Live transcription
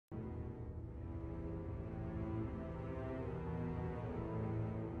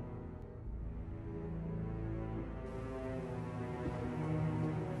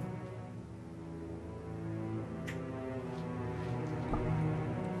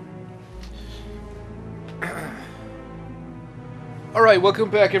Alright, welcome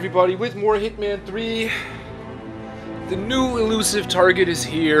back everybody with more Hitman 3. The new elusive target is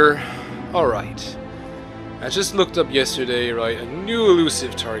here. Alright. I just looked up yesterday, right? A new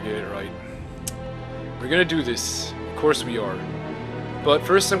elusive target, right? We're gonna do this. Of course we are. But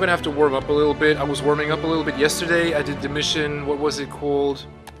first I'm gonna have to warm up a little bit. I was warming up a little bit yesterday. I did the mission, what was it called?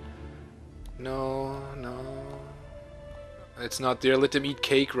 No. It's not there. Let them eat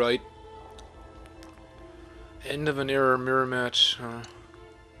cake, right? End of an era mirror match.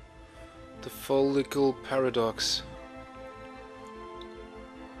 The follicle paradox.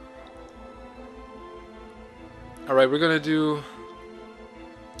 Alright, we're gonna do...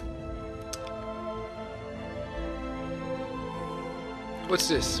 What's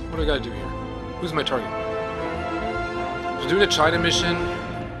this? What do I gotta do here? Who's my target? So doing a China mission.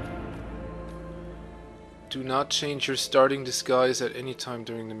 Do not change your starting disguise at any time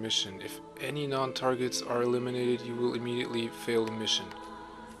during the mission. If any non-targets are eliminated, you will immediately fail the mission.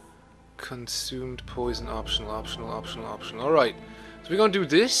 Consumed poison optional. Alright, so we're gonna do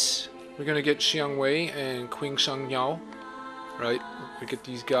this. We're gonna get Xiang Wei and Qing Shang Yao. Right, we get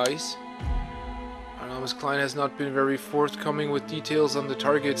these guys. Anonymous client has not been very forthcoming with details on the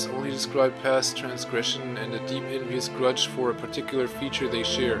targets, only described past transgression and a deep envious grudge for a particular feature they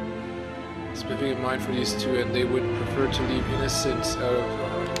share. Keeping in mind for these two, and they would prefer to leave innocent out of...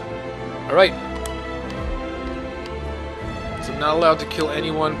 Alright. So I'm not allowed to kill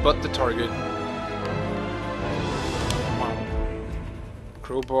anyone but the target.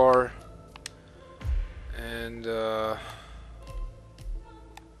 Crowbar. And,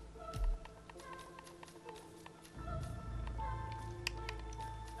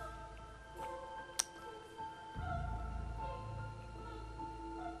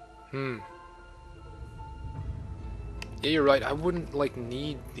 Yeah, you're right. I wouldn't, like,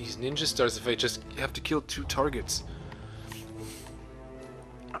 need these ninja stars if I just have to kill 2 targets.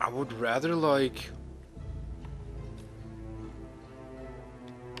 I would rather, like...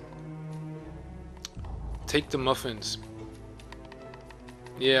 take the muffins.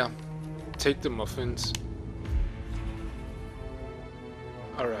 Yeah, take the muffins.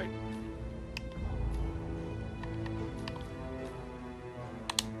 Alright.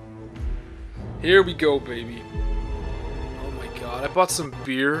 Here we go, baby. God, I bought some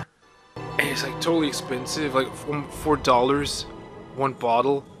beer, and it's like totally expensive, like $4, 1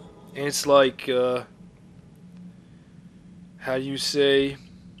 bottle, and it's like, how do you say,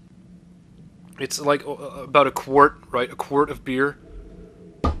 it's like about a quart, right, a quart of beer.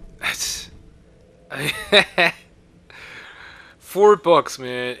 That's, $4,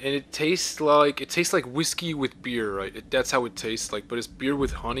 man, and it tastes like whiskey with beer, right, that's how it tastes like, but it's beer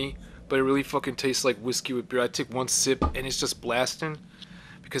with honey. But it really fucking tastes like whiskey with beer. I take 1 sip and it's just blasting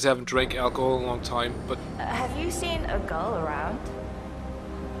because I haven't drank alcohol in a long time. But have you seen a girl around?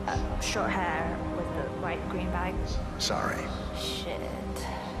 Short hair with the white green bag? Sorry. Shit.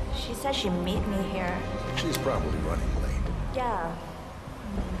 She said she'd meet me here. She's probably running late. Yeah.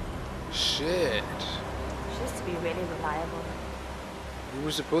 Shit. She used to be really reliable. We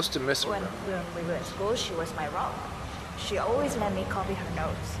were supposed to mess around. When we were in school, she was my rock. She always let me copy her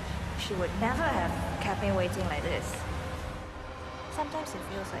notes. She would never have kept me waiting like this. Sometimes it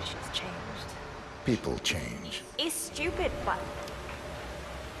feels like she's changed. People change. It's stupid, but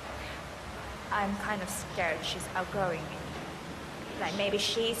I'm kind of scared she's outgrowing me. Like maybe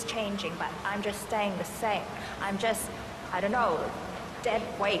she's changing, but I'm just staying the same. I'm just, I don't know, dead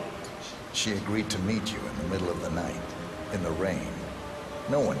weight. She agreed to meet you in the middle of the night, in the rain.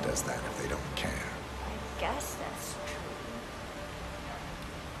 No one does that if they don't care. I guess that's true.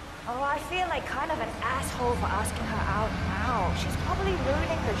 Oh, I feel like kind of an asshole for asking her out now. She's probably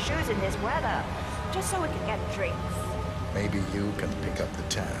ruining her shoes in this weather, just so we can get drinks. Maybe you can pick up the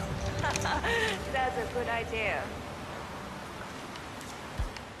tab. That's a good idea.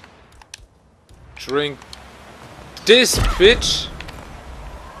 Drink this, bitch!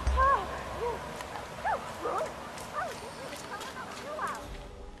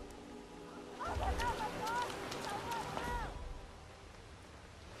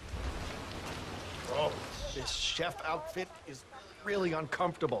 This chef outfit is really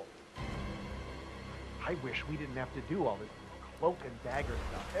uncomfortable. I wish we didn't have to do all this cloak and dagger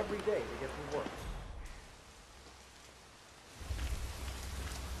stuff every day to get to work.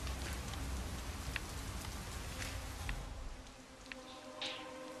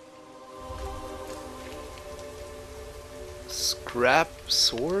 Scrap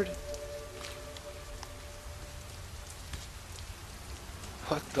sword?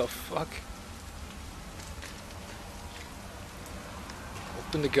 What the fuck?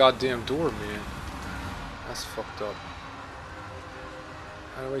 Open the goddamn door, man. That's fucked up.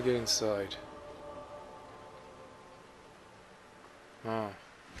 How do I get inside? Oh.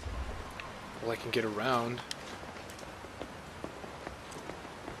 Well, I can get around.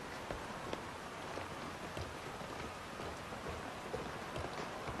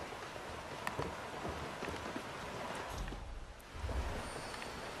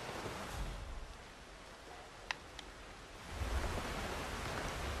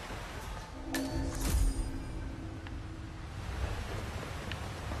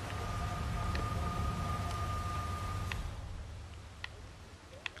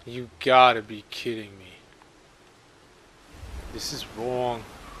 You gotta be kidding me. This is wrong.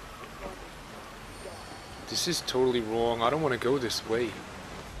 This is totally wrong. I don't want to go this way.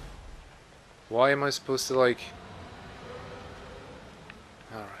 Why am I supposed to, like...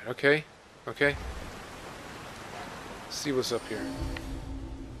 Alright, okay. Okay. Let's see what's up here.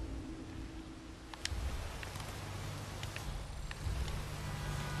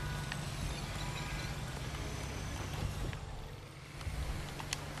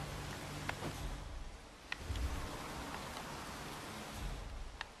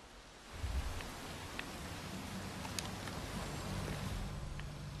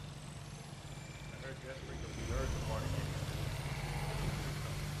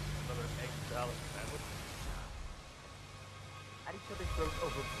 At each other's throats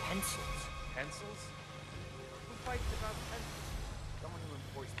over pencils. Pencils? Who fights about pencils? Someone who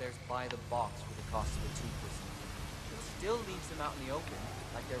imports theirs by the box for the cost of a toothpaste. It still leaves them out in the open,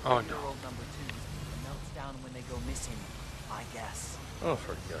 like they're regular old number twos, and melts down when they go missing, I guess. Oh,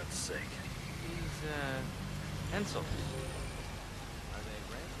 for God's sake. These, pencils. Are they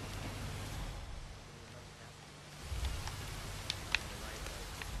red?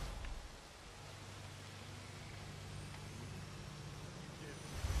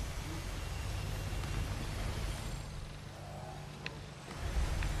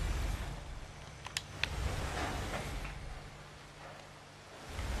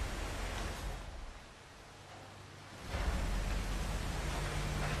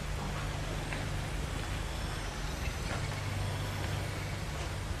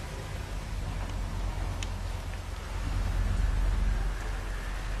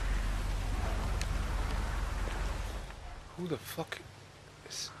 Who the fuck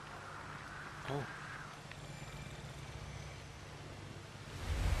is... Oh.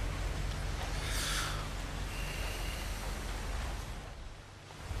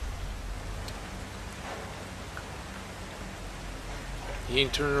 He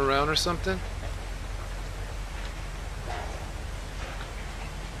ain't turning around or something?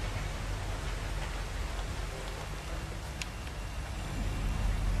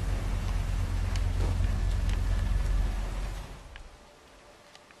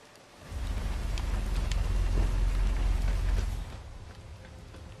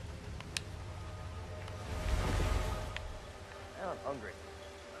 I'm hungry.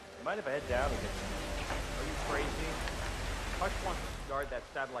 You mind if I head down and get some? Are you crazy? Hush wants us to guard that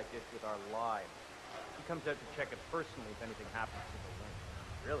satellite dish with our lives. He comes out to check it personally if anything happens to the link.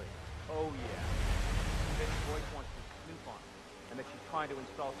 Really? Oh, yeah. This voice wants to snoop on me, and that she's trying to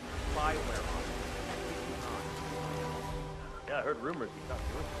install some spyware on me. Yeah, I heard rumors he's not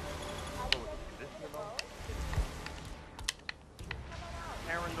doing it. So was he conditioned at all?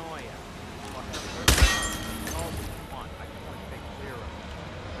 Paranoia. All this fun. I just want to stay clear of it.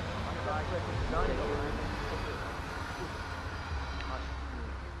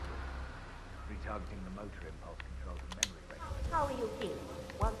 Retargeting the motor impulse control the memory rate. How are you feeling?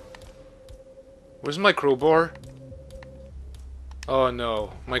 Well, Where's my crowbar? Oh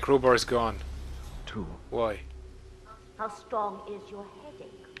no, my crowbar's gone. 2. Why? how strong is your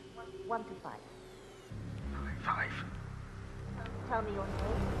headache? 1 to 5. 5. Tell me your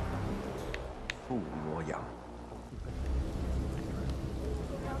name. 傅罗阳.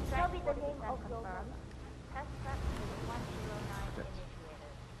 Tell me the name of your test practice 109 initiated.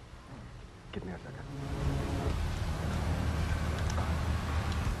 Give me a second.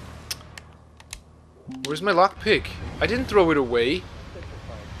 Where's my lockpick? I didn't throw it away.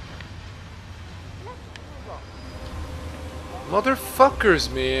 Motherfuckers,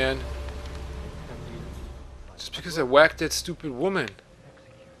 man. Just because I whacked that stupid woman.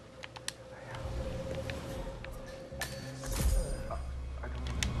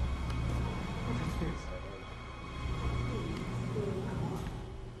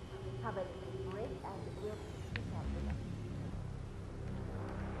 Have a break and we'll pick up the next.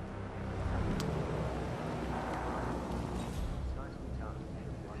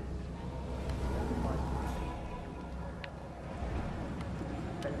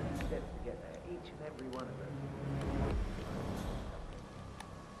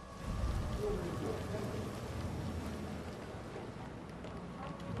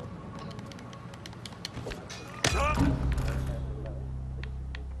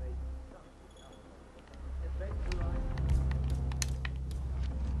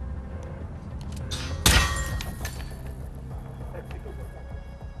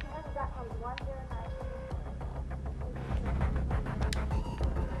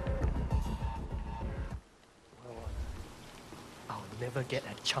 never get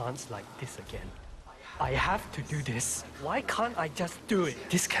a chance like this again. I have to do this. Why can't I just do it?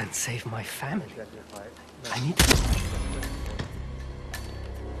 This can save my family. I need to...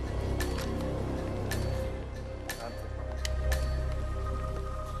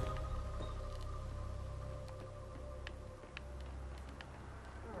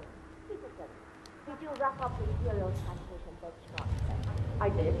 Did you wrap up the Imperial Transportation Veg I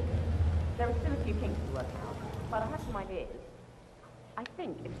did. There are still a few kinks to work out, but I have some ideas. I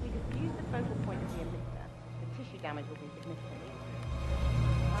think if we diffuse the focal point of the emitter, the tissue damage will be significantly reduced.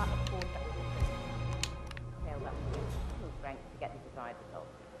 Of course, that will scaled up to full strength to get the desired result.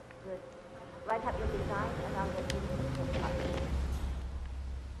 Good. Write up your design and I'll get you the cut.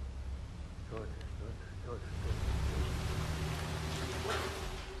 Good.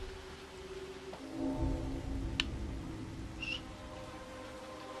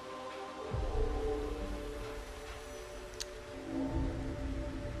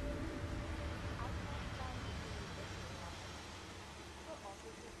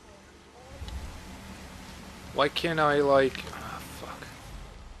 Why can't I, like... Ah, fuck.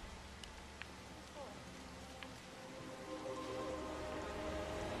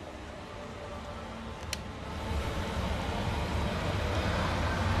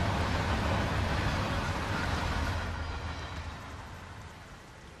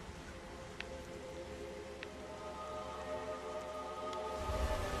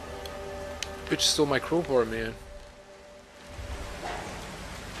 Bitch stole my crowbar, man.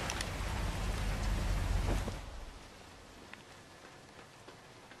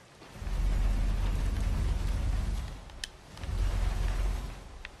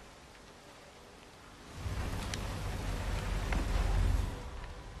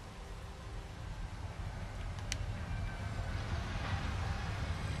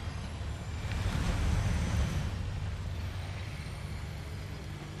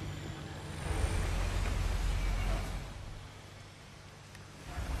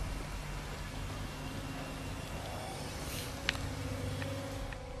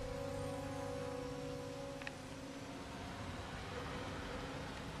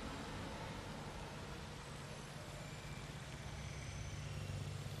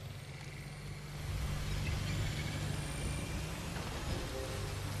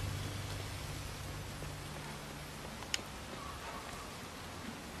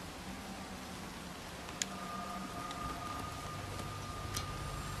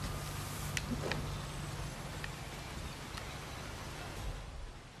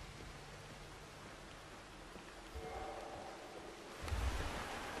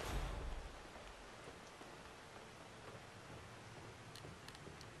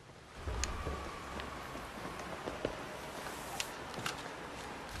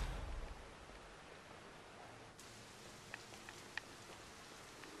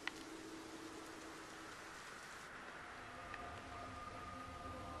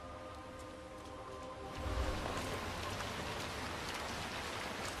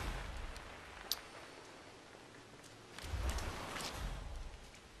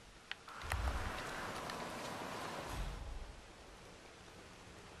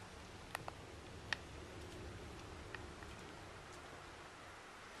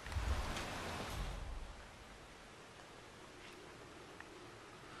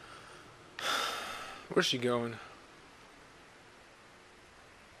 Where's she going?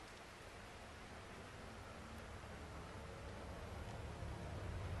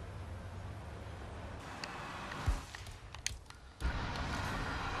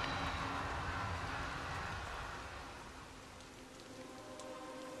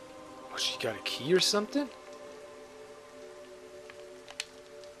 Oh, she got a key or something?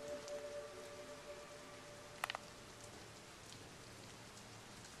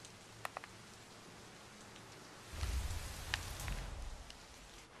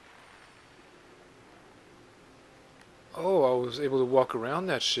 Oh, I was able to walk around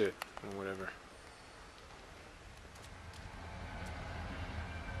that shit, or whatever.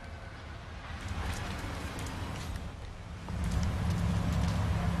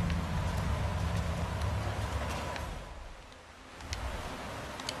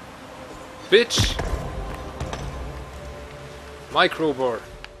 Bitch! My crowbar.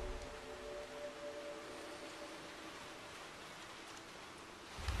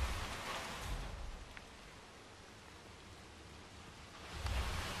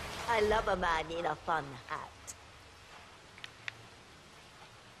 I love a man in a fun hat.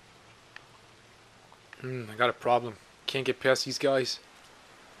 I got a problem. Can't get past these guys.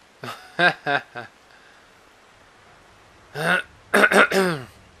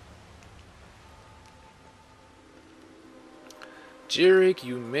 Jarek,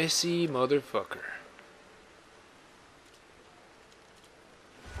 you messy motherfucker.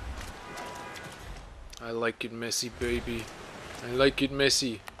 I like it messy, baby. I like it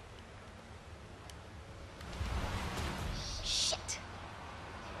messy. Shit.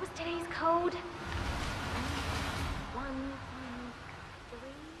 What's today's code? 1,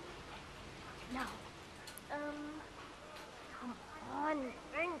 3. No. Come on.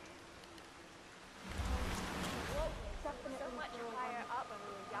 So much higher up when we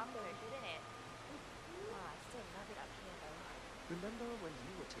were younger, didn't it? I still love it up here, though. Remember when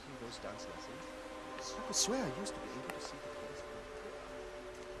you were taking those dance lessons? I could swear I used to be able to see the place from here.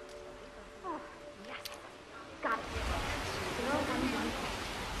 Oh, yes. Got it. 011.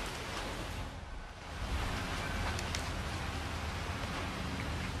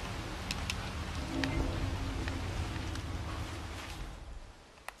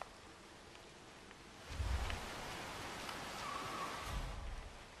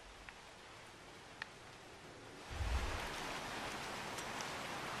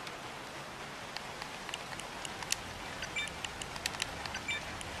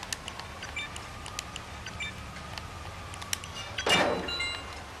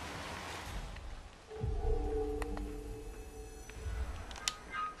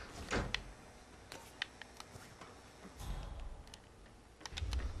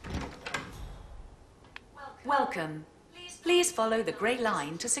 Welcome. Please follow the grey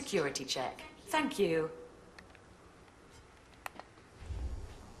line to security check. Thank you.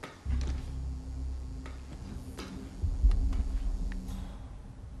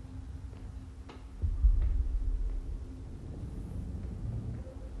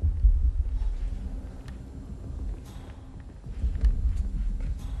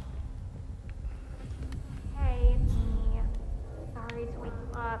 Hey, it's me. Sorry to wake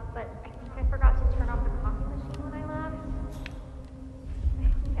you up, but I think I forgot to turn off the coffee machine when I left.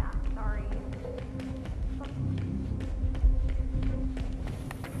 Yeah, sorry.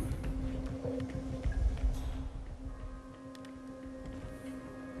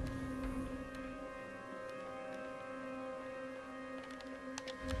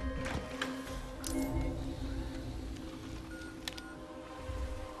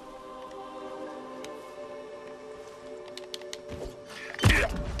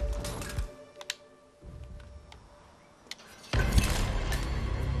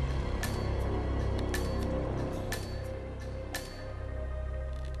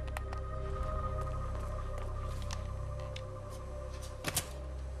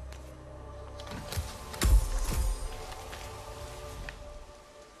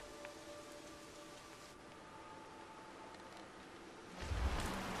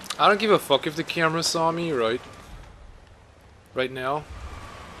 I don't give a fuck if the camera saw me, right? Right now.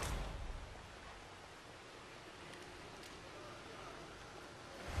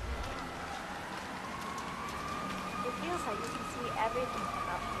 It feels like you can see everything from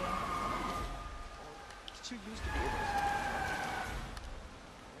up here. Did you used to be able to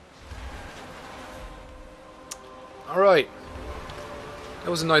see? Alright. That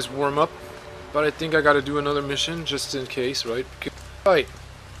was a nice warm-up. But I think I gotta do another mission, just in case, right? Right.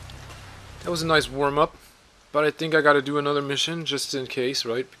 That was a nice warm-up. But I think I gotta do another mission, just in case,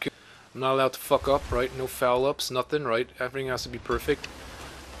 right? Because I'm not allowed to fuck up, right? No foul-ups, nothing, right? Everything has to be perfect.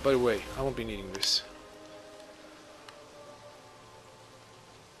 By the way, I won't be needing this.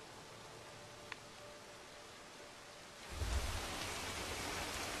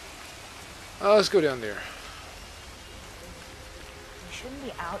 Let's go down there. You shouldn't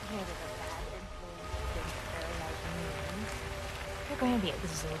be out here with a bad influence like me. You're going to be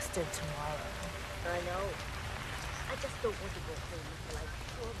exhausted tomorrow. I know. I just don't want to go home until I'm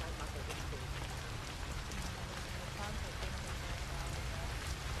sure my mother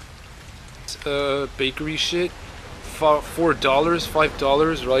is safe. Bakery shit. $4,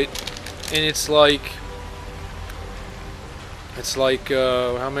 $5, right? And it's like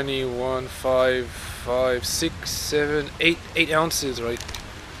how many? 1, 5, 5, 6, 7, 8 ounces, right?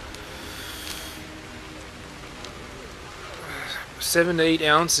 7 to 8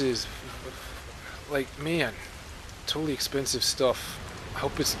 ounces. Like, man, totally expensive stuff. I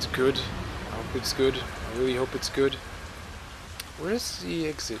hope it's good. I hope it's good. I really hope it's good. Where's the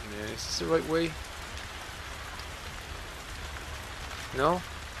exit, man? Is this the right way? No?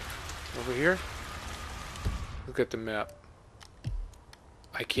 Over here? Look at the map.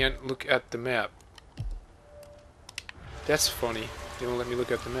 I can't look at the map. That's funny. They won't let me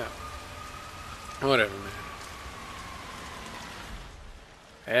look at the map. Whatever, man.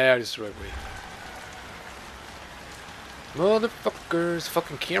 Yeah, this is the right way. Motherfuckers.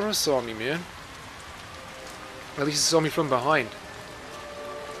 Fucking camera saw me, man. At least it saw me from behind.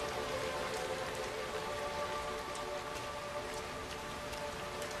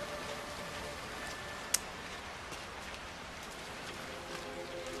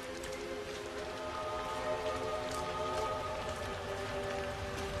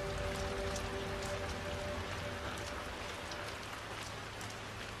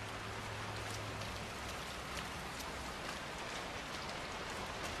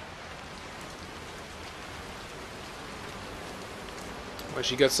 Oh,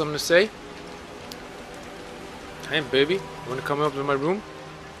 she got something to say? Hey, baby, you want to come up to my room?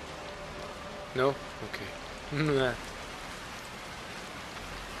 No? Okay.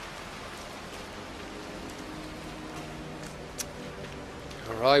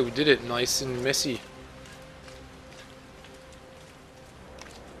 Alright, we did it. Nice and messy.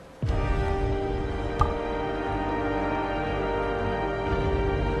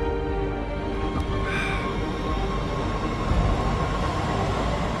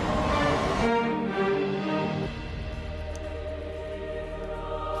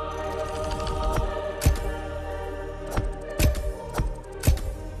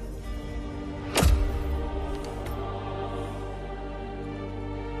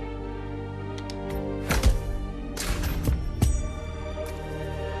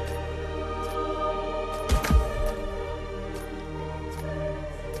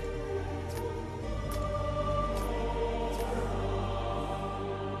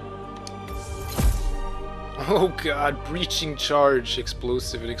 Oh god, breaching charge.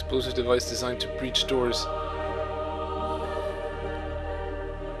 Explosive. An explosive device designed to breach doors.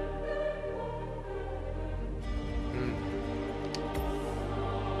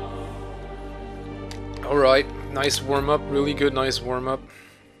 Alright, nice warm-up. Really good, nice warm-up.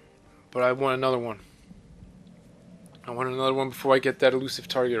 But I want another one. I want another one before I get that elusive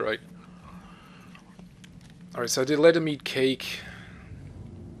target right. Alright, so I did let him eat cake.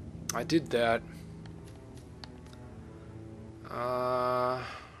 I did that.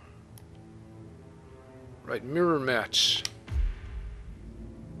 Right, mirror match.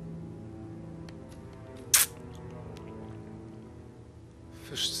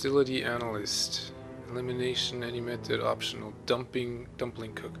 Facility analyst. Elimination, any method, optional. Dumpling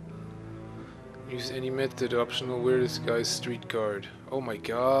cook. Use any method, optional. Wear this guy's street guard. Oh my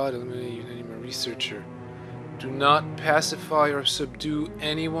god, eliminate any researcher. Do not pacify or subdue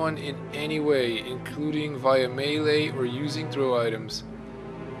anyone in any way, including via melee or using throw items.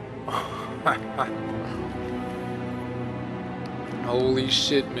 Holy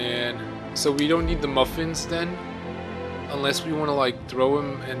shit, man. So we don't need the muffins then? Unless we want to like throw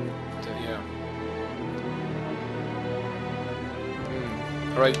him and yeah.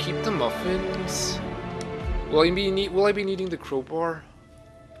 Alright, keep the muffins. Will I be needing the crowbar?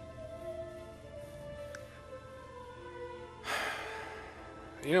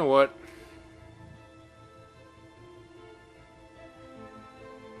 You know what?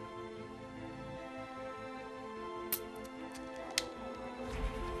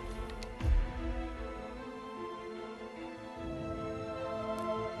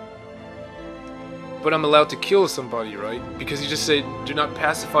 But I'm allowed to kill somebody, right? Because you just say, do not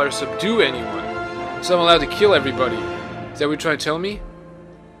pacify or subdue anyone. So I'm allowed to kill everybody. Is that what you're trying to tell me?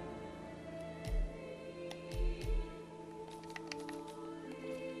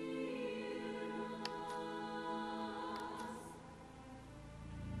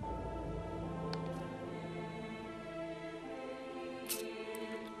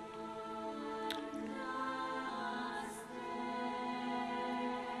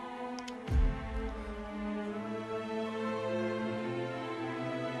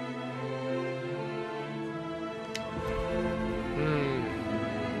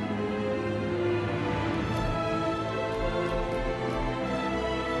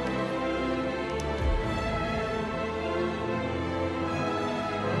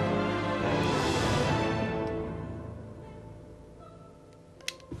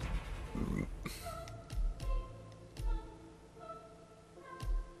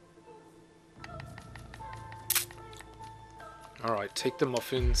 Alright, take the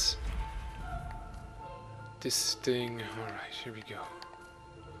muffins. This thing. Alright, here we go.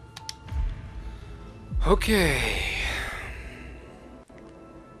 Okay.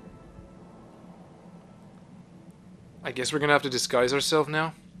 I guess we're gonna have to disguise ourselves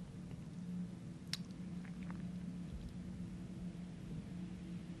now.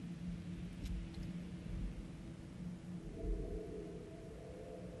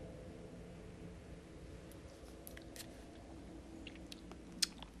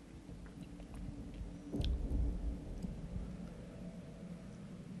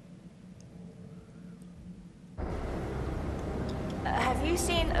 Have you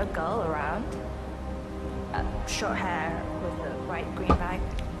seen a girl around? Short hair with a bright green bag?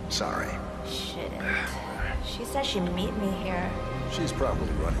 Sorry. Shit. She said she'd meet me here. She's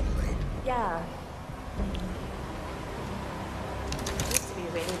probably running late. Yeah. She used to be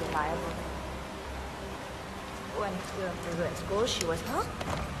really reliable. When we were in school, she was, huh?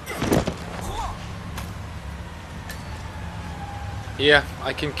 Yeah,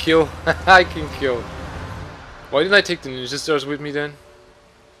 I can kill. I can kill. Why didn't I take the ninja stars with me then?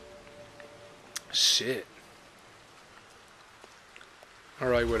 Shit.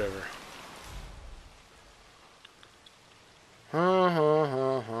 Alright, whatever. Ha ha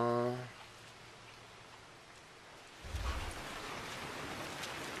ha ha.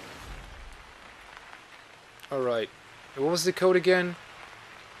 Alright. What was the code again?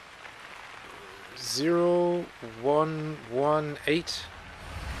 0118?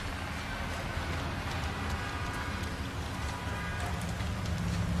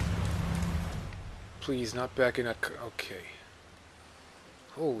 Please, not back in a... Okay.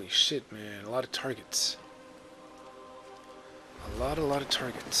 Holy shit, man. A lot of targets. A lot of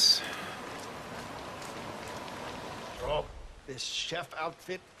targets. Bro, this chef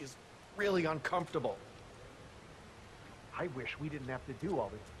outfit is really uncomfortable. I wish we didn't have to do all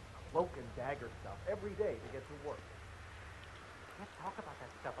this cloak and dagger stuff every day to get to work. Can't talk about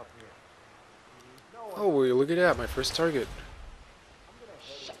that stuff up here. Oh, wait, look at that. My first target.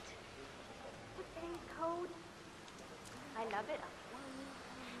 Shit. With any code, I love it.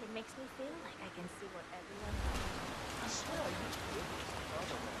 It makes me feel like I can see what everyone else. I swear I used to be able to see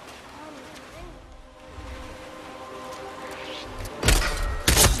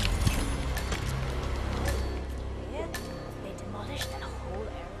yeah, they demolished that whole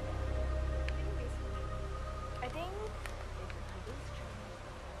area. I think they were police training.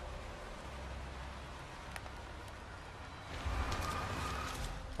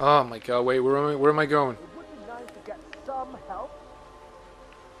 Oh my god, wait, where am I going? It would be nice to get some help.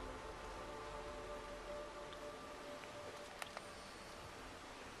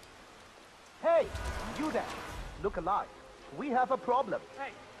 Hey, you there. Look alive. We have a problem. Hey,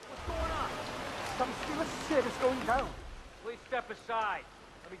 what's going on? Some serious shit is going down. Please step aside.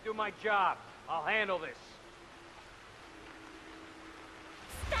 Let me do my job. I'll handle this.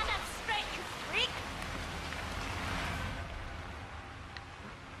 Stand up straight, you freak!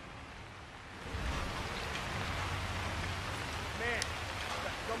 Man,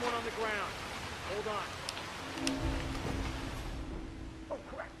 got someone on the ground. Hold on. Oh,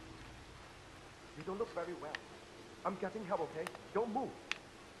 crap. You don't look very well. I'm getting help, okay? Don't move.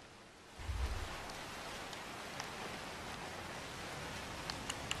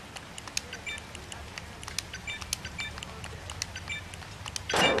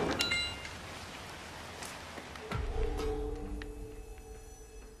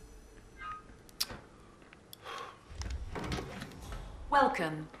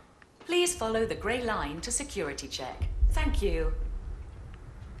 Welcome. Please follow the grey line to security check. Thank you.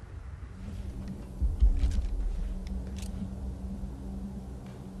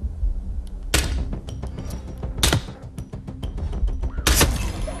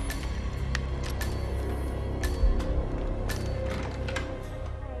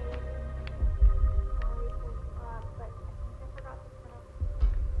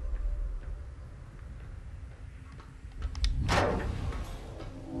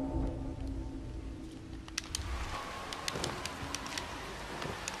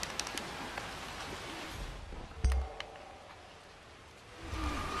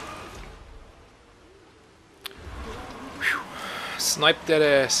 Snipe that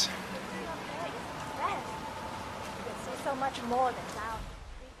ass. You can see so much more than down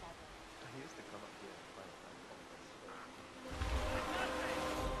street level. I used to come up here and find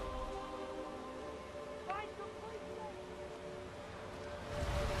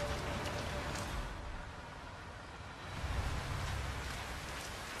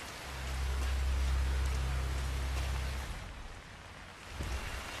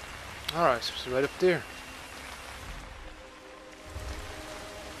Alright, so it's right up there.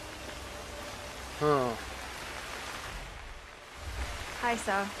 Huh. Hi,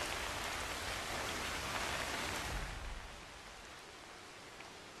 sir.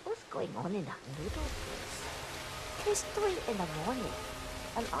 What's going on in that little place? It's 3 in the morning,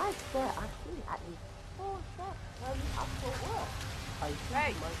 and I swear I've seen at least 4 chefs turning up for work.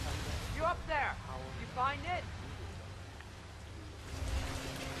 Hey, you up there? You find it?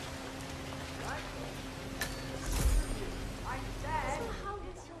 I said. So how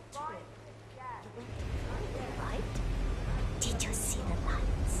did you find it? Right? Did you see the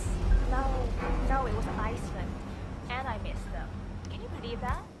lights? No, it was Iceland. And I missed them. Can you believe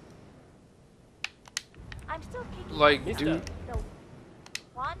that? I'm still kicking. Like, Mister, dude. The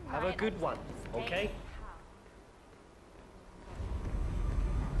one have a night good I one, stayed okay? in town.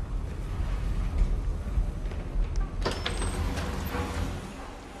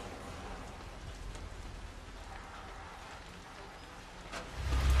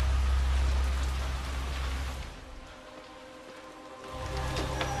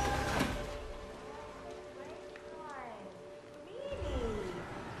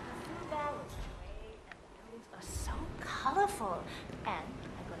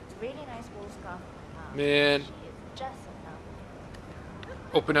 crossed my mom. Man, She is just enough.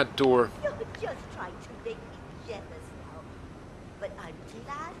 open that door. You're just trying to make me jealous now. But I'm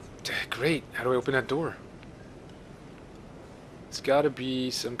glad. Great. How do I open that door? It's gotta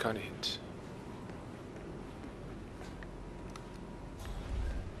be some kind of hint.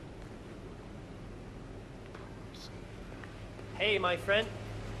 Hey, my friend.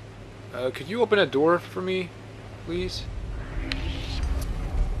 Could you open that door for me, please?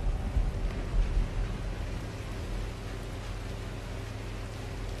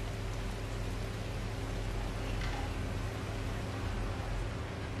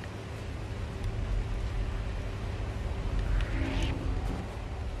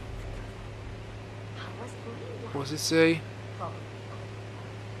 What does it say? But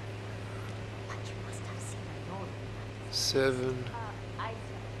you must have seen a note. 7. I said,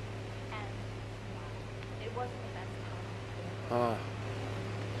 and it wasn't the best time. Ah.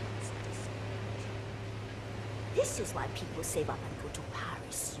 This is why people save up and go to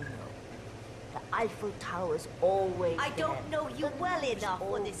Paris, you know. The Eiffel Tower's always I there. don't know you The well Louvre's enough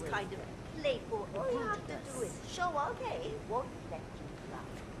for this always kind of there. playful All you have to do is rudeness. show up, okay? It won't let you down.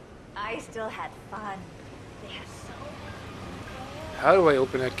 I still had fun. They have so How do I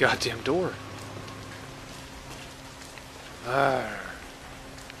open that goddamn door? Ah.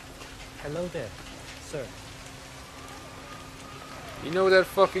 Hello there, sir. You know that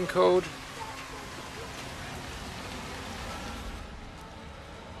fucking code?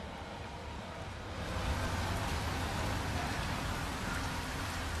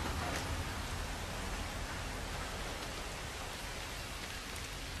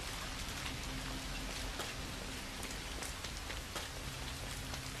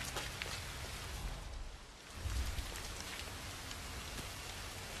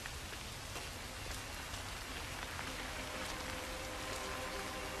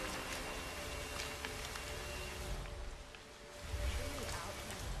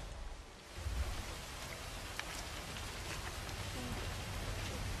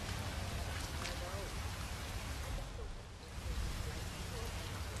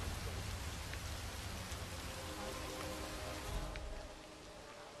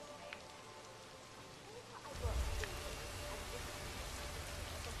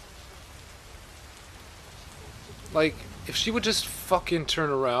 Like, if she would just fucking turn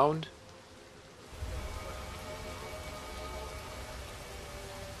around.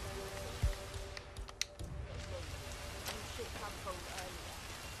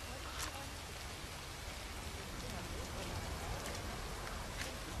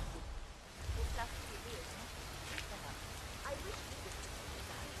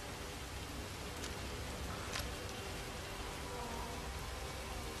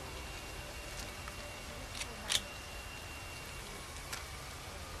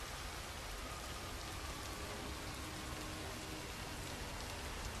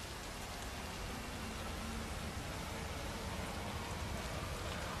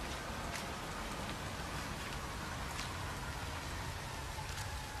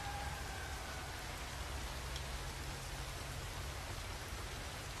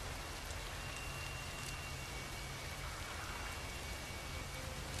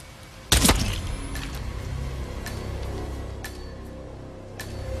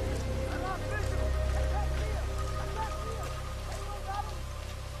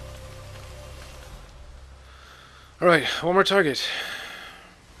 Alright, one more target.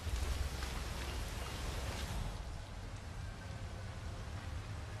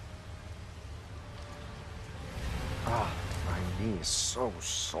 Ah, my knee is so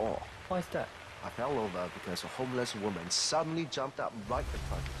sore. Why's that? I fell over because a homeless woman suddenly jumped up right in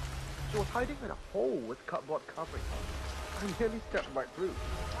front of me. She was hiding in a hole with cardboard covering on it. I nearly stepped right through.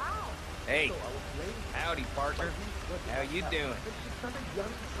 Hey, howdy, Parker. How you doing? She started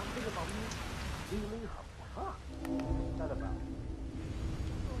yelling something about me stealing her. Huh? What's that about?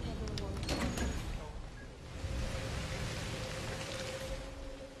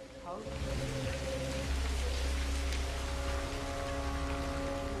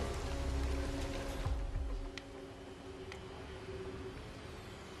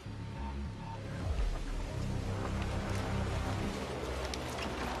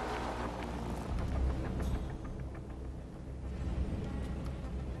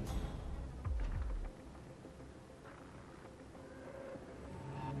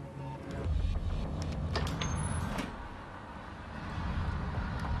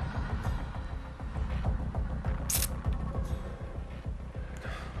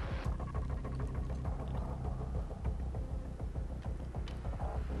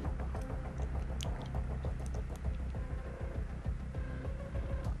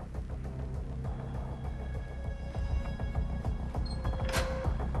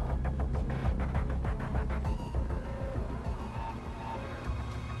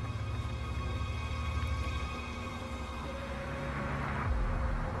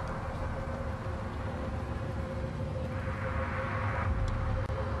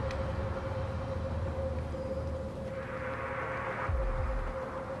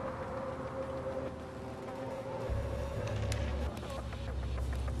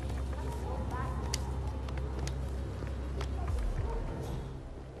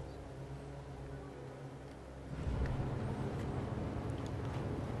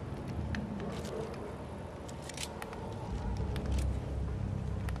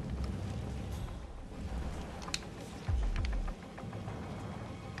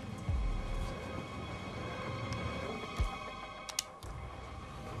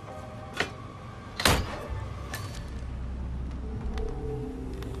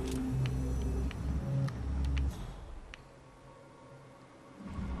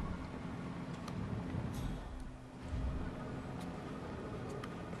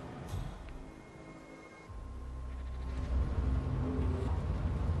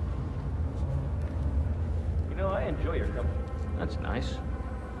 enjoy your company. That's nice.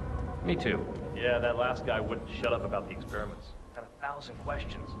 Me too. Yeah, that last guy wouldn't shut up about the experiments. Had 1,000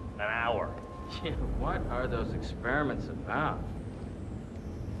 questions. An hour. Yeah, what are those experiments about?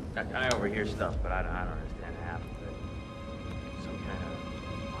 I overhear stuff, but I don't understand half of it. Some kind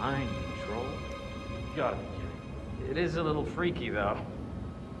of mind control? You gotta be kidding. It is a little freaky, though.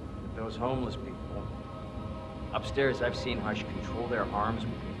 With those homeless people. Upstairs, I've seen Hush control their arms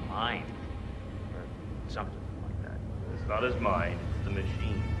with his mind. Or something like that. It's not his mind, it's the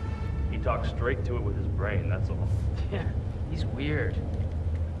machine. He talks straight to it with his brain, that's all. Yeah, he's weird.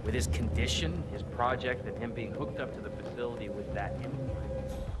 With his condition, his project, and him being hooked up to the facility with that implant.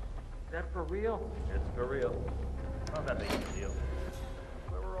 Is that for real? It's for real. Not that big of a deal.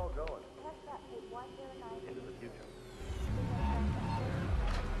 Where we're all going. Into the future.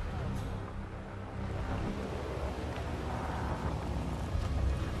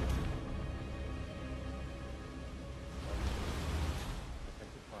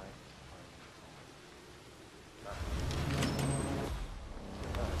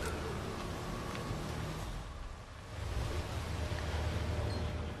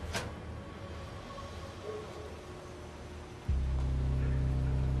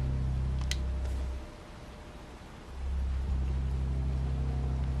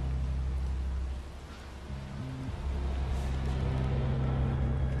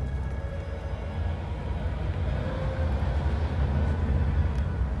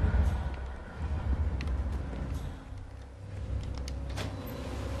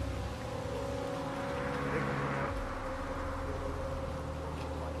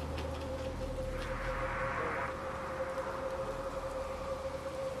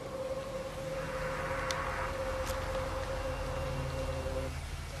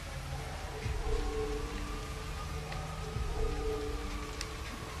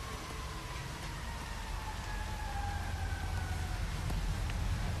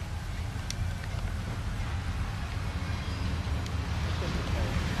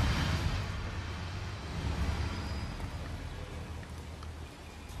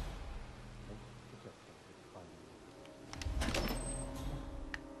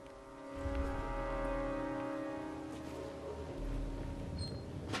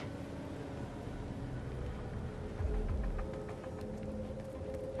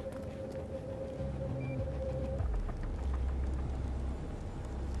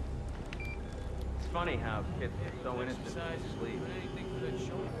 Funny how kids are so innocent in sleep.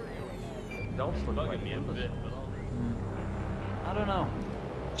 Adults look like imbeciles. I don't know.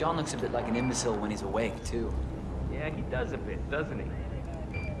 John looks a bit like an imbecile when he's awake, too. Yeah, he does a bit, doesn't he?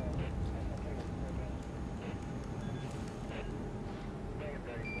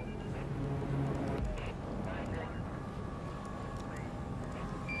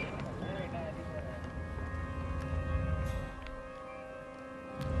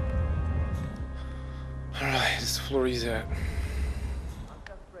 Alright, this is the floor he's at.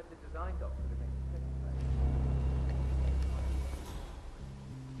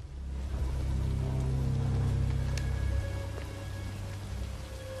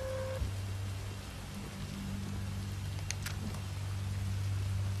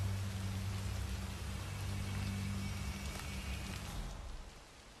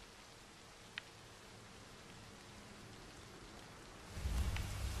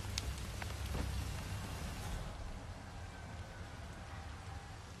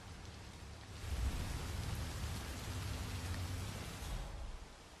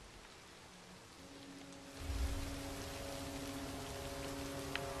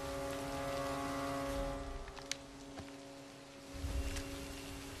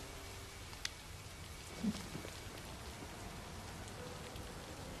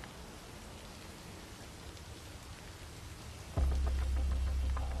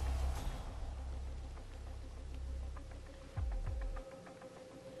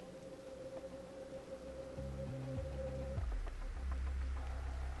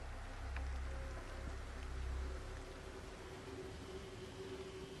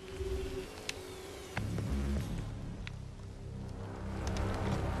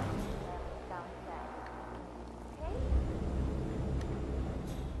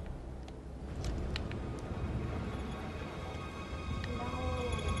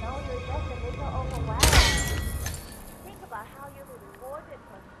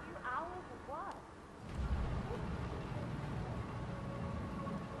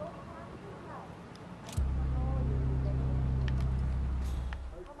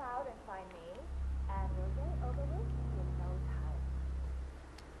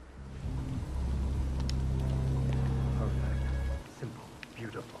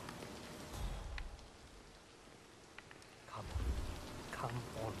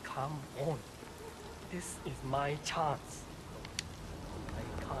 come on. This is my chance. I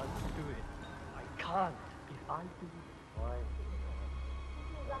can't do it. I can't. If I do it,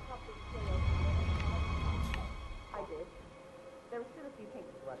 I did. There were still a few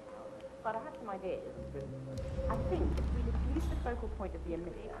kinks to work out, but I had some ideas. I think if we diffuse the focal point of the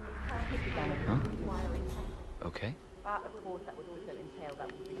emitter, tissue damage will be wiring. Okay. But of course that would also entail that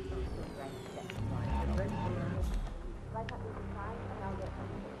we bring some sort of range to get to right. Right up to the side, and I'll get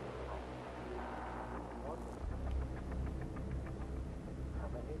something.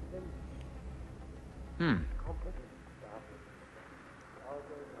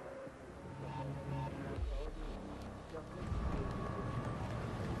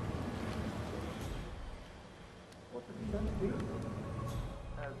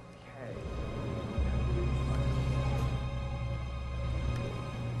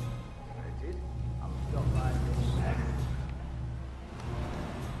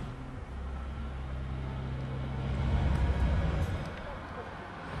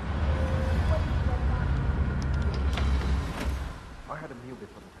 I had a meal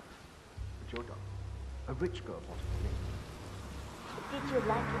before the test. With your dog. A rich girl wanted me. Did you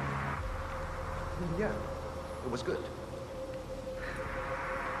like it? Yeah, it was good.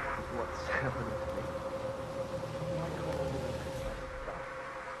 What's happening to me?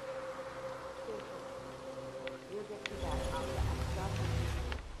 We'll get to that after I start.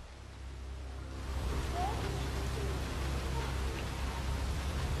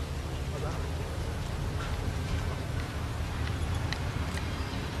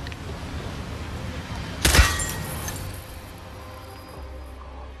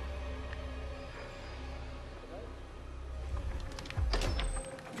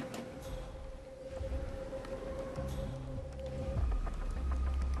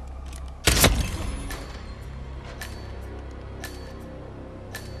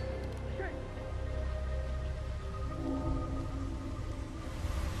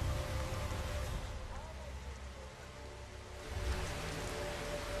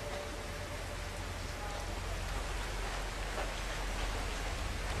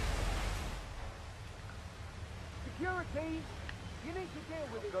 Security! You need to deal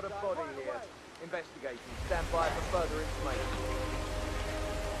with it. Got a body here. Investigating. Stand by for further information.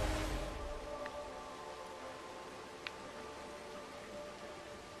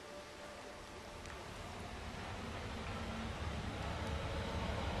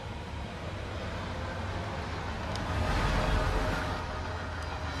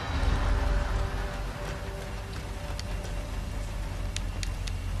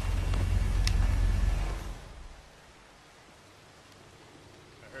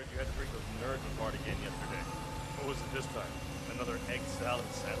 You had to bring those nerds apart again yesterday. What was it this time? Another egg salad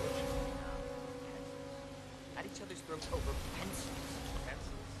sandwich? At each other's throats over pencils.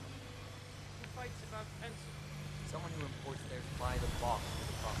 Pencils? Who fights about pencils? Someone who imports theirs by the box with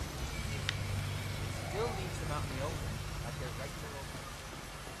the cost. Still leaves them out in the open, like they're regular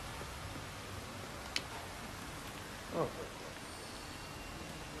old. Oh.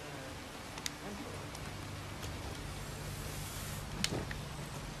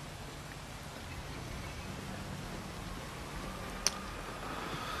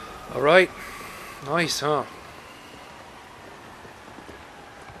 Alright. Nice, huh?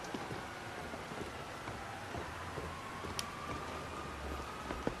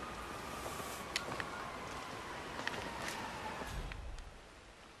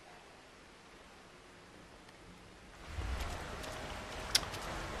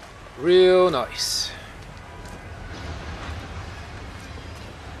 Real nice.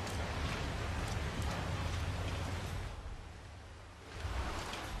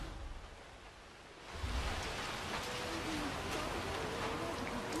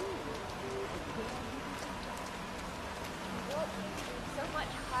 So much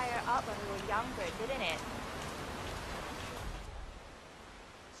higher up when we were younger, didn't it?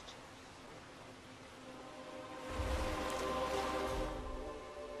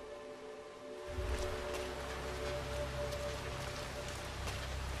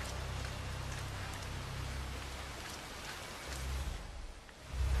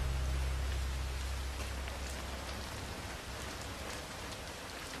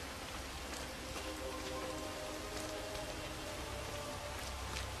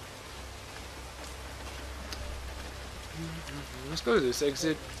 Let's go to this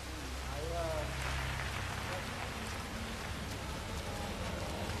exit.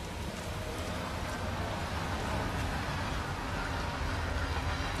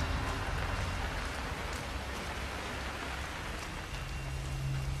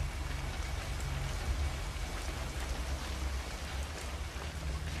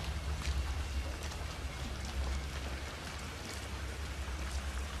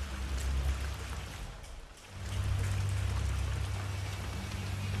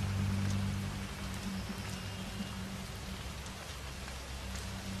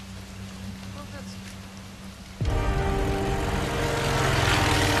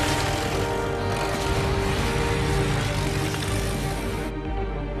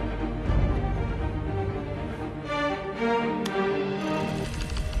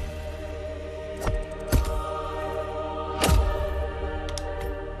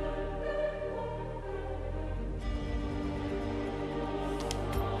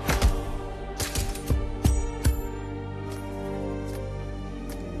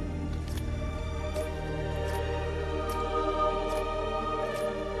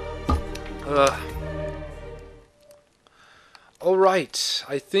 Alright,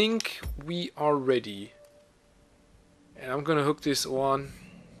 I think we are ready. And I'm gonna hook this on.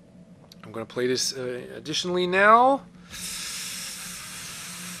 I'm gonna play this additionally now.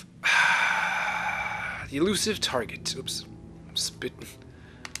 The elusive target. Oops, I'm spitting.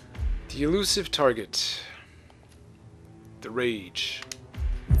 The elusive target. The rage.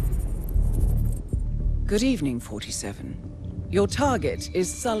 Good evening, 47. Your target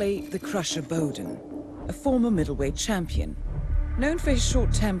is Sully the Crusher Bowden, a former middleweight champion. Known for his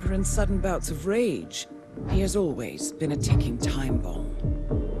short temper and sudden bouts of rage, he has always been a ticking time bomb.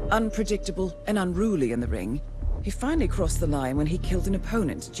 Unpredictable and unruly in the ring, he finally crossed the line when he killed an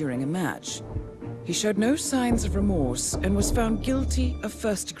opponent during a match. He showed no signs of remorse and was found guilty of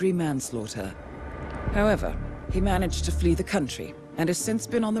first-degree manslaughter. However, he managed to flee the country and has since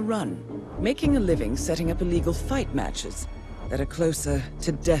been on the run, making a living setting up illegal fight matches that are closer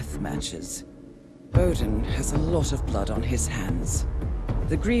to death matches. Bowden has a lot of blood on his hands.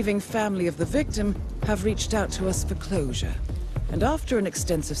 The grieving family of the victim have reached out to us for closure, and after an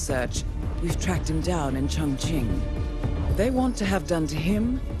extensive search, we've tracked him down in Chongqing. They want to have done to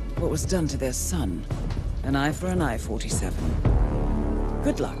him what was done to their son. An eye for an eye, 47.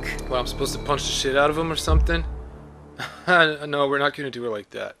 Good luck. Well, I'm supposed to punch the shit out of him or something? No, we're not gonna do it like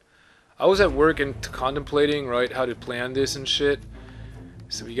that. I was at work and contemplating, right, how to plan this and shit.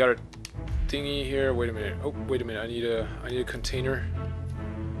 So we got a thingy here. Wait a minute. Oh, wait a minute. I need a container.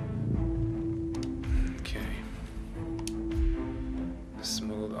 Okay. The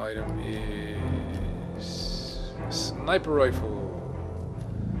smuggled item is a sniper rifle.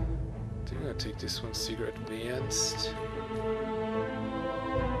 I'm gonna take this one. Secret advanced.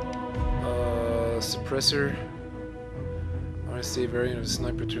 Suppressor. RSA variant of the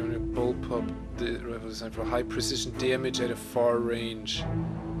sniper 200 bullpup. The rifle designed for high precision damage at a far range.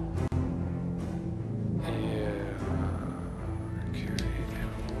 Yeah. Okay.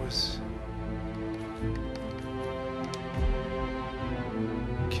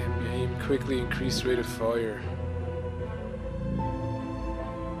 Can be aimed quickly. Increased rate of fire.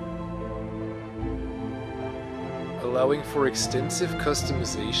 Allowing for extensive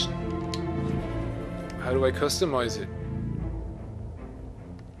customization. How do I customize it?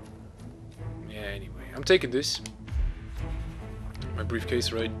 Yeah, anyway. I'm taking this. My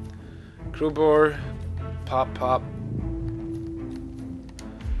briefcase, right? Crowbar. Pop, pop.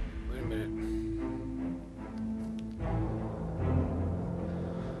 Wait a minute.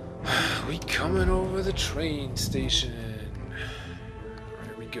 We coming over the train station.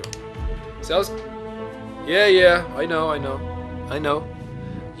 There we go. Sounds... Yeah, I know.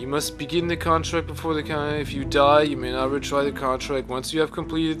 You must begin the contract before the contract. If you die, you may not retry the contract. Once you have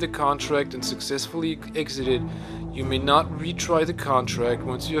completed the contract and successfully exited, you may not retry the contract.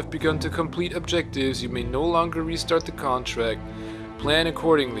 Once you have begun to complete objectives, you may no longer restart the contract. Plan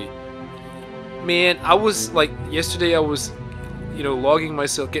accordingly. Man, I was like, yesterday I was, logging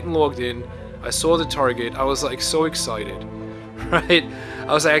myself, getting logged in. I saw the target. I was like so excited, right?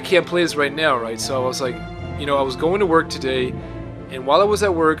 I was like, I can't play this right now, right? So I was like, I was going to work today, and while I was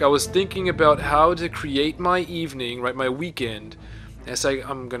at work, I was thinking about how to create my evening, right, my weekend. And it's like,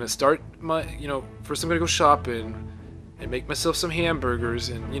 I'm gonna start my, first I'm gonna go shopping and make myself some hamburgers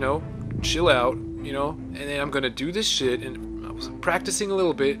and, chill out, and then I'm gonna do this shit. And I was practicing a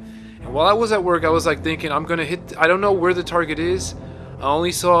little bit, and while I was at work, I was like thinking, I'm gonna hit, I don't know where the target is. I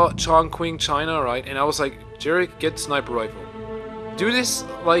only saw Chongqing, China, right? And I was like, Jarek, get sniper rifle. Do this,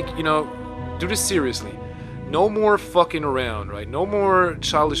 like, do this seriously. No more fucking around, right? No more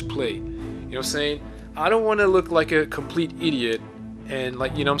childish play. You know what I'm saying? I don't want to look like a complete idiot and,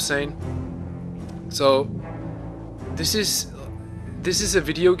 like, you know what I'm saying? So, this is a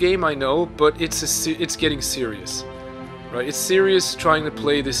video game, I know, but it's getting serious. Right? It's serious trying to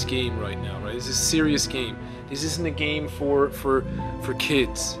play this game right now, right? It's a serious game. This isn't a game for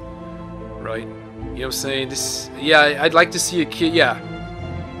kids. Right? You know what I'm saying? I'd like to see a kid,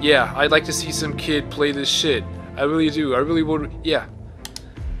 yeah, I'd like to see some kid play this shit. I really do. I really would. Yeah.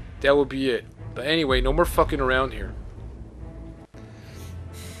 That would be it. But anyway, no more fucking around here.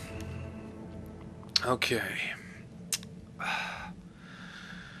 Okay.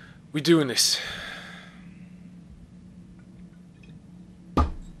 We doing this. Okay,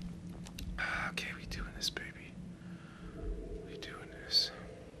 we doing this, baby. We doing this.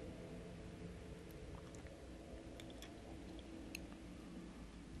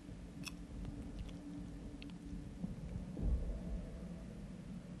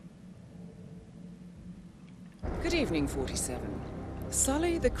 Good evening, 47.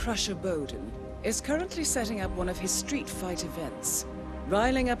 Sully the Crusher Bowden is currently setting up one of his street fight events.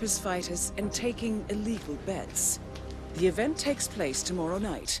 riling up his fighters and taking illegal bets. The event takes place tomorrow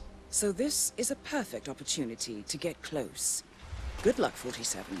night, so this is a perfect opportunity to get close. Good luck,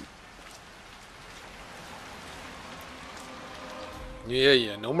 47.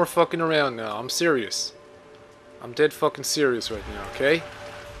 Yeah, no more fucking around now. I'm serious. I'm dead fucking serious right now, okay?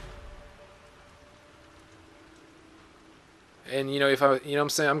 And you know, if I, you know what I'm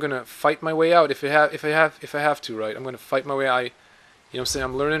saying, I'm gonna fight my way out if I have to, right? I'm gonna fight my way out. You know what I'm saying?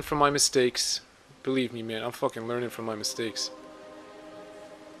 I'm learning from my mistakes. Believe me, man, I'm fucking learning from my mistakes.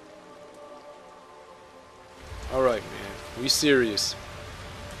 Alright, man. We serious.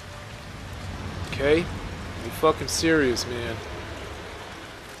 Okay? We fucking serious, man.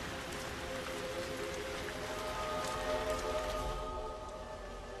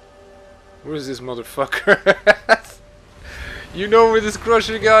 Where's this motherfucker? You know where this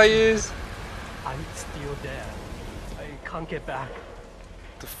crusher guy is? I'm still there. I can't get back.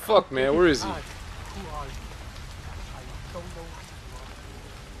 The fuck, man? Where is he? Who are you? I don't know who you are.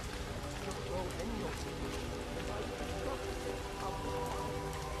 I don't know any of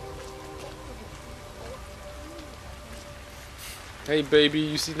you. Hey, baby,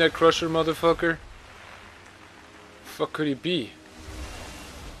 you seen that crusher, motherfucker? Fuck could he be?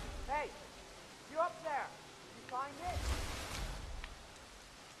 Hey, you up there? You find it?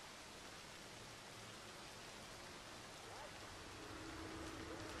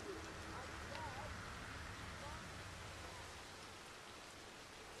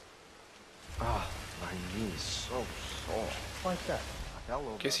 Ah, my knee is so sore. What's that? I fell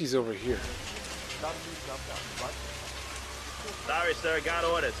over. Guess he's over here. Suddenly jumped out right. Sorry, sir. Got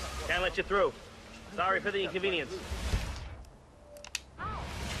orders. Can't let you through. Sorry for the inconvenience. So I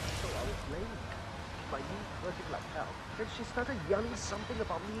was late. My knee hurting like hell. Then she started yelling something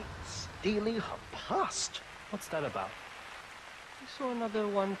about me stealing her past. What's that about? I saw another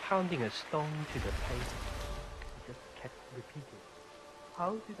one pounding a stone to the pavement. He just kept repeating,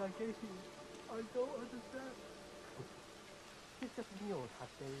 "How did I get here? I don't understand." It's just Neil had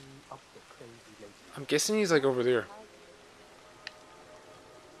they up the crazy lately. I'm guessing he's like over there.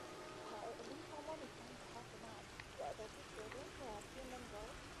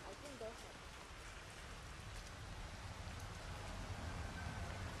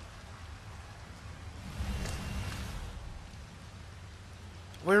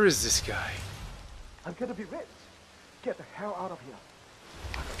 Where is this guy? I'm gonna be rich. Get the hell out of here.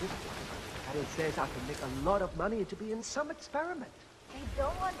 This one, and it says I can make a lot of money to be in some experiment. We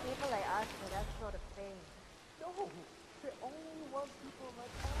don't want people like us for that sort of thing. No, they only want people like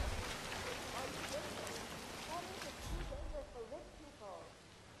us. That means it's too dangerous for rich people.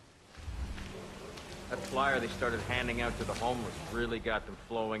 That flyer they started handing out to the homeless really got them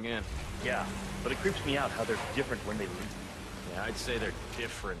flowing in. Yeah, but it creeps me out how they're different when they leave. Yeah, I'd say they're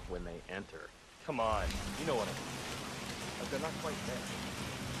different when they enter. Come on, you know what I mean. But they're not quite there.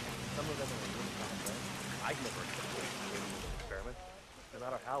 Some of them are really not there. I'd never accept an experiment, no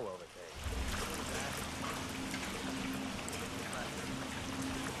matter how well they pay.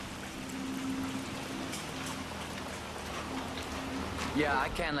 Yeah, I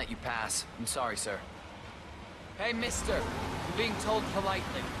can't let you pass. I'm sorry, sir. Hey, mister. You're being told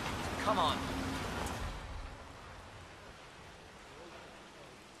politely. Come on.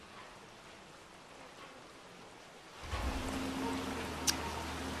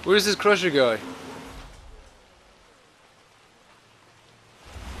 Where's this crusher guy?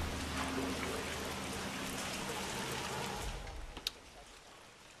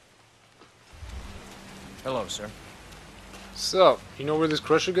 Hello, sir. What's up? You know where this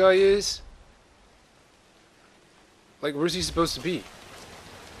crusher guy is? Like, where's he supposed to be?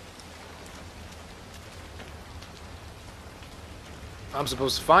 I'm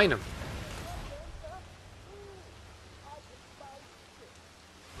supposed to find him.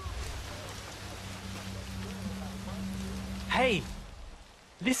 Hey!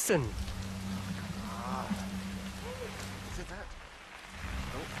 Listen! Is it that?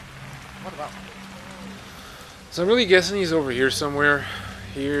 No. What about? So I'm really guessing he's over here somewhere.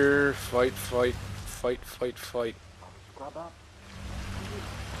 Here, fight, fight, fight, fight, fight. Scrub up.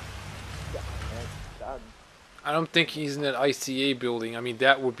 Yeah, that's done. I don't think he's in that ICA building. I mean,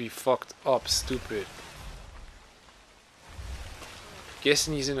 that would be fucked up stupid.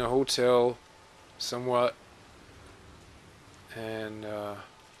 Guessing he's in a hotel somewhat. And,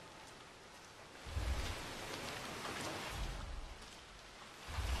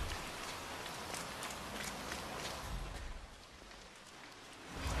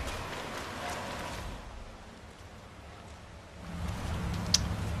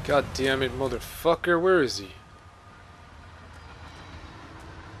 God damn it, motherfucker, where is he?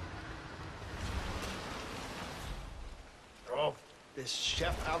 This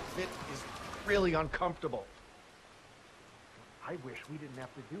chef outfit is really uncomfortable. I wish we didn't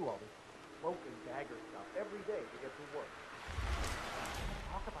have to do all this cloak and dagger stuff every day to get to work.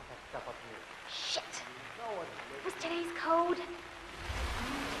 Talk about that stuff up here. Shit! No one What's today's code?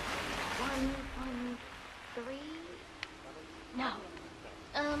 113? No.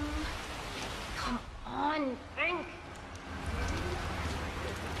 Come on, think!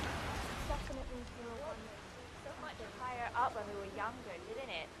 Definitely 01. So much higher up when we were younger, didn't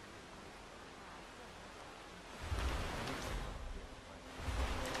it?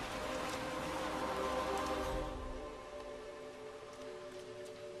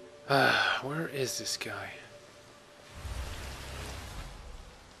 Where is this guy?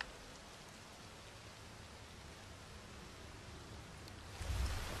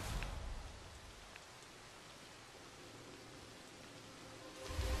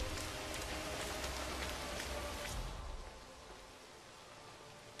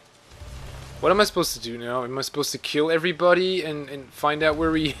 What am I supposed to do now? Am I supposed to kill everybody and find out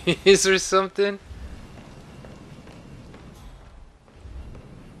where he is or something?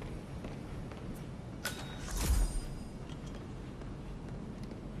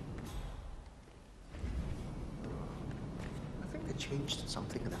 I think they changed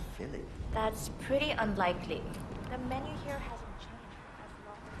something in the village. That's pretty unlikely. The menu here hasn't changed as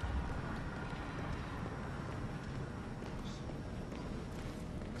long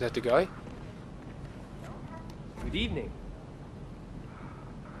as... Is that the guy? Good evening.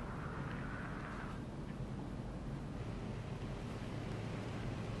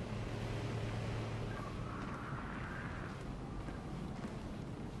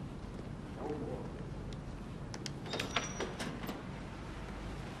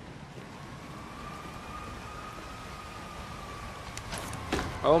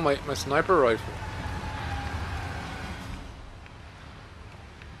 Oh, my sniper rifle.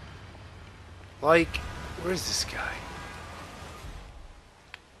 Like, where's this guy?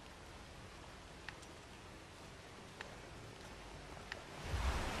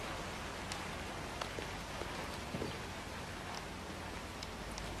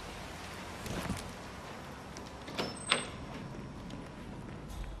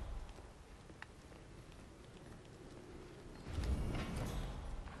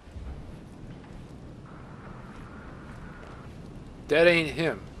 That ain't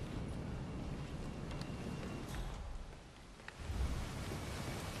him.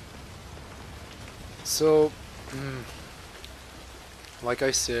 So, like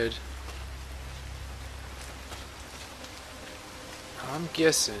I said, I'm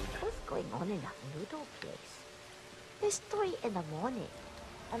guessing. What's going on in that noodle place? It's 3 in the morning,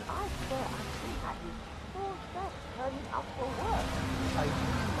 and I swear I've seen at least 4 chefs turning up for work. I think you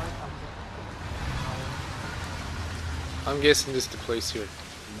might understand. I'm guessing this is the place here.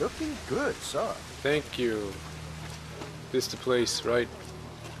 Looking good, sir. Thank you. This the place, right?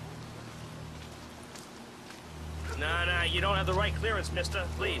 Nah, you don't have the right clearance, mister.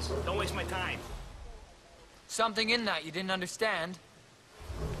 Please, don't waste my time. Something in that you didn't understand.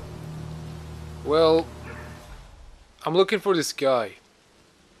 Well, I'm looking for this guy.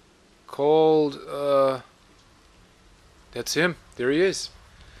 Called, that's him. There he is.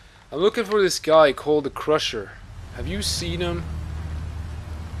 I'm looking for this guy called the Crusher. Have you seen him?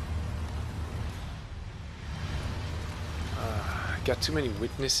 Got too many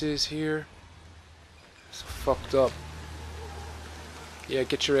witnesses here. It's fucked up. Yeah,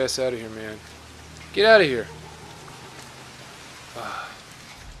 get your ass out of here, man. Get out of here.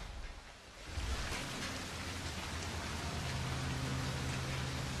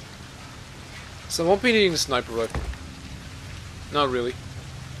 So I won't be needing a sniper rifle. Not really.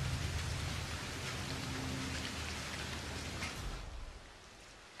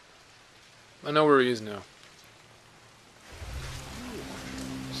 I know where he is now.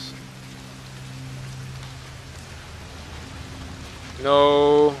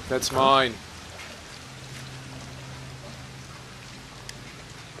 No, that's mine.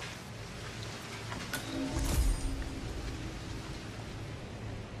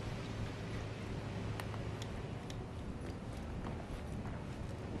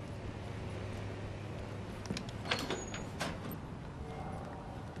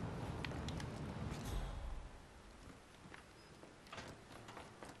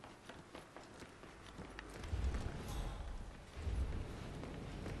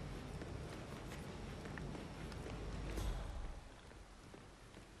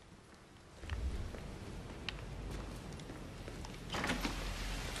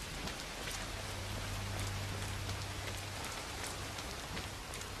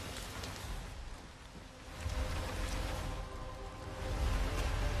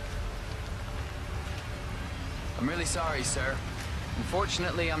 really sorry, sir.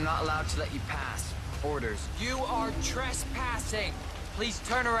 Unfortunately, I'm not allowed to let you pass. Orders. You are trespassing! Please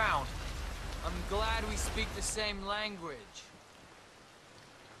turn around. I'm glad we speak the same language.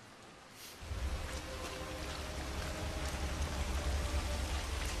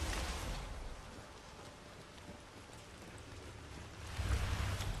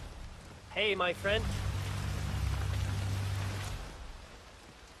 Hey, my friend.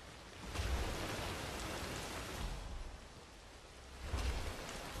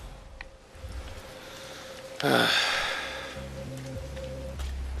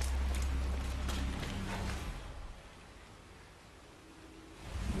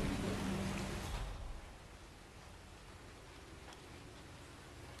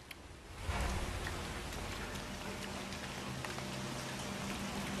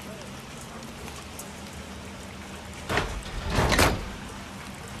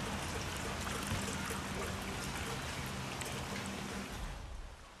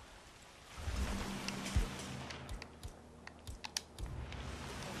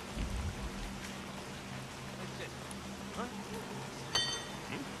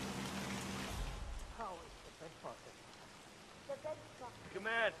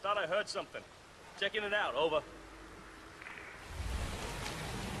 Command, thought I heard something. Checking it out, over.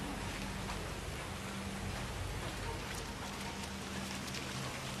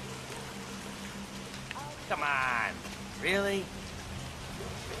 Come on. Really?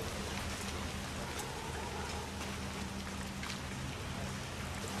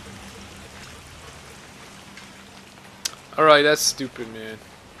 Alright, that's stupid, man.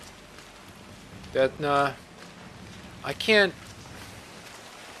 That, nah. I can't...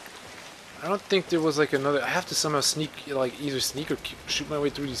 I don't think there was like another... I have to somehow sneak, like, either sneak or shoot my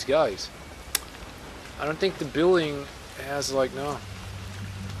way through these guys. I don't think the building has, like, no.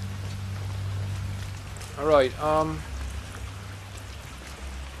 Alright,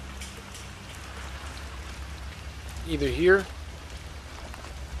 either here.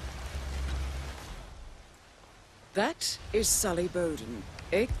 That is Sully Bowden,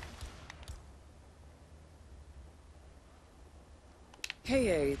 a.k.a.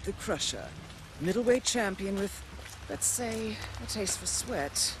 the Crusher, middleweight champion with, let's say, a taste for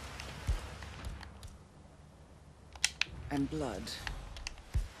sweat and blood.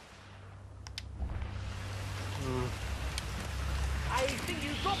 I think you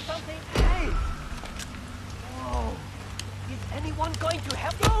dropped something. Hey! Whoa! Is anyone going to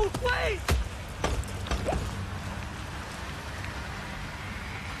help? No, wait!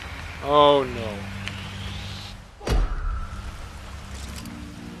 Oh no.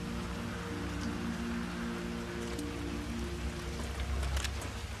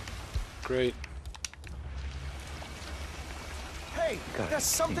 Great. Hey, God, there's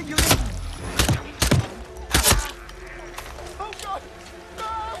something you... Oh God!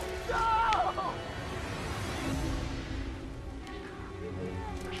 No! No!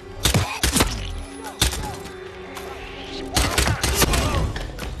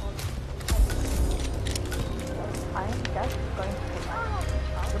 I'm just going to take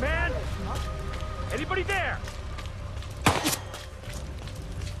my... Command! Anybody there?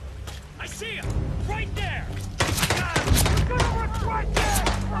 I see him! Right there!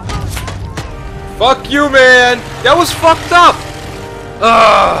 Fuck you, man! That was fucked up!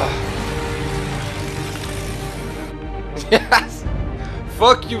 Ugh! Yes!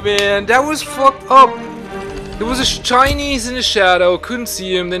 Fuck you, man! That was fucked up! There was a Chinese in the shadow, couldn't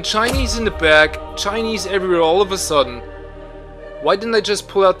see him, then Chinese in the back, Chinese everywhere all of a sudden. Why didn't I just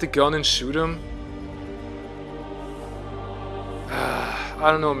pull out the gun and shoot him? I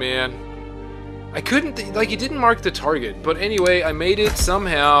don't know, man. I couldn't, like, he didn't mark the target, but anyway, I made it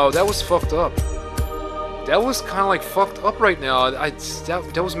somehow. That was fucked up. That was kind of like fucked up right now.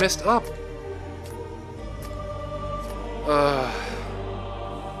 That was messed up.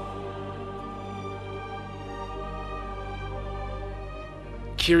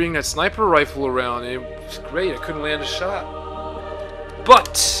 Carrying that sniper rifle around, it was great. I couldn't land a shot.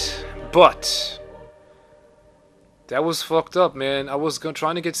 But that was fucked up, man. I was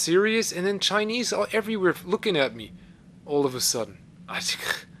trying to get serious, and then Chinese all everywhere looking at me, all of a sudden.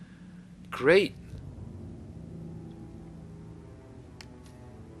 Great.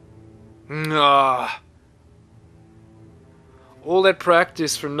 Nah. All that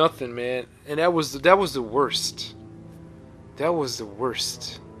practice for nothing, man. And that was the worst. That was the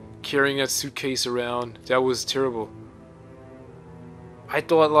worst. Carrying that suitcase around, that was terrible. I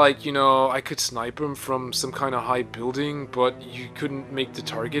thought, like, you know, I could snipe him from some kind of high building, but you couldn't make the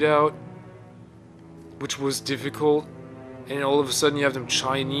target out, which was difficult. And all of a sudden you have them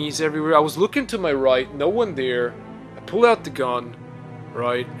Chinese everywhere. I was looking to my right, no one there. I pull out the gun,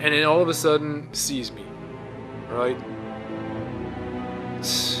 right? And then all of a sudden sees me, right?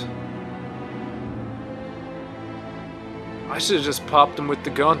 I should have just popped him with the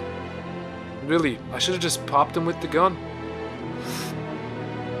gun. Really, I should have just popped him with the gun.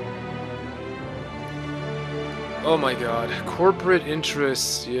 Oh my god. Corporate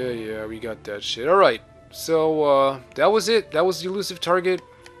interests. Yeah, we got that shit. Alright. So, that was it. That was the elusive target.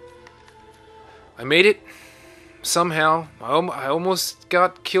 I made it. Somehow. I almost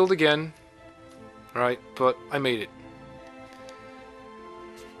got killed again. Alright, but I made it.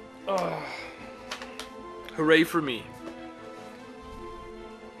 Hooray for me.